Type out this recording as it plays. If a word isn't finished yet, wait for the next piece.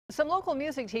Some local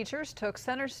music teachers took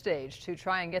center stage to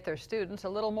try and get their students a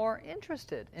little more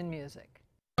interested in music.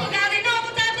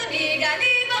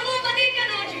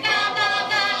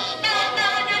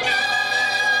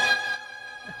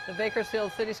 The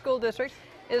Bakersfield City School District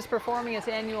is performing its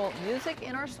annual Music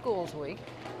in Our Schools Week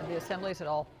at the assemblies at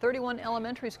all 31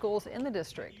 elementary schools in the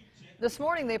district. This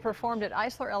morning they performed at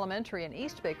Eisler Elementary in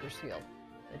East Bakersfield.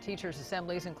 The teachers'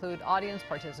 assemblies include audience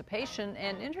participation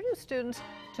and introduce students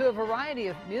to a variety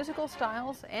of musical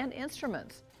styles and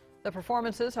instruments. The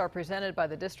performances are presented by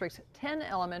the district's 10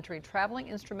 elementary traveling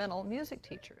instrumental music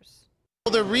teachers.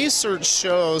 The research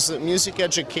shows that music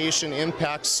education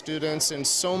impacts students in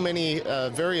so many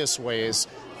various ways.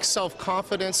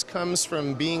 Self-confidence comes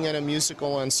from being in a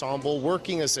musical ensemble,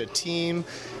 working as a team,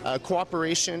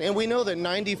 cooperation, and we know that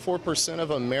 94% of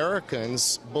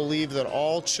Americans believe that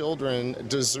all children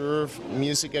deserve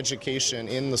music education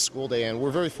in the school day, and we're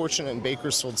very fortunate in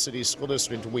Bakersfield City School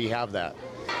District we have that.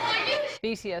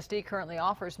 BCSD currently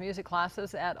offers music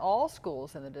classes at all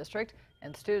schools in the district,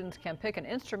 and students can pick an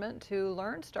instrument to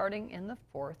learn starting in the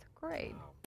 4th grade.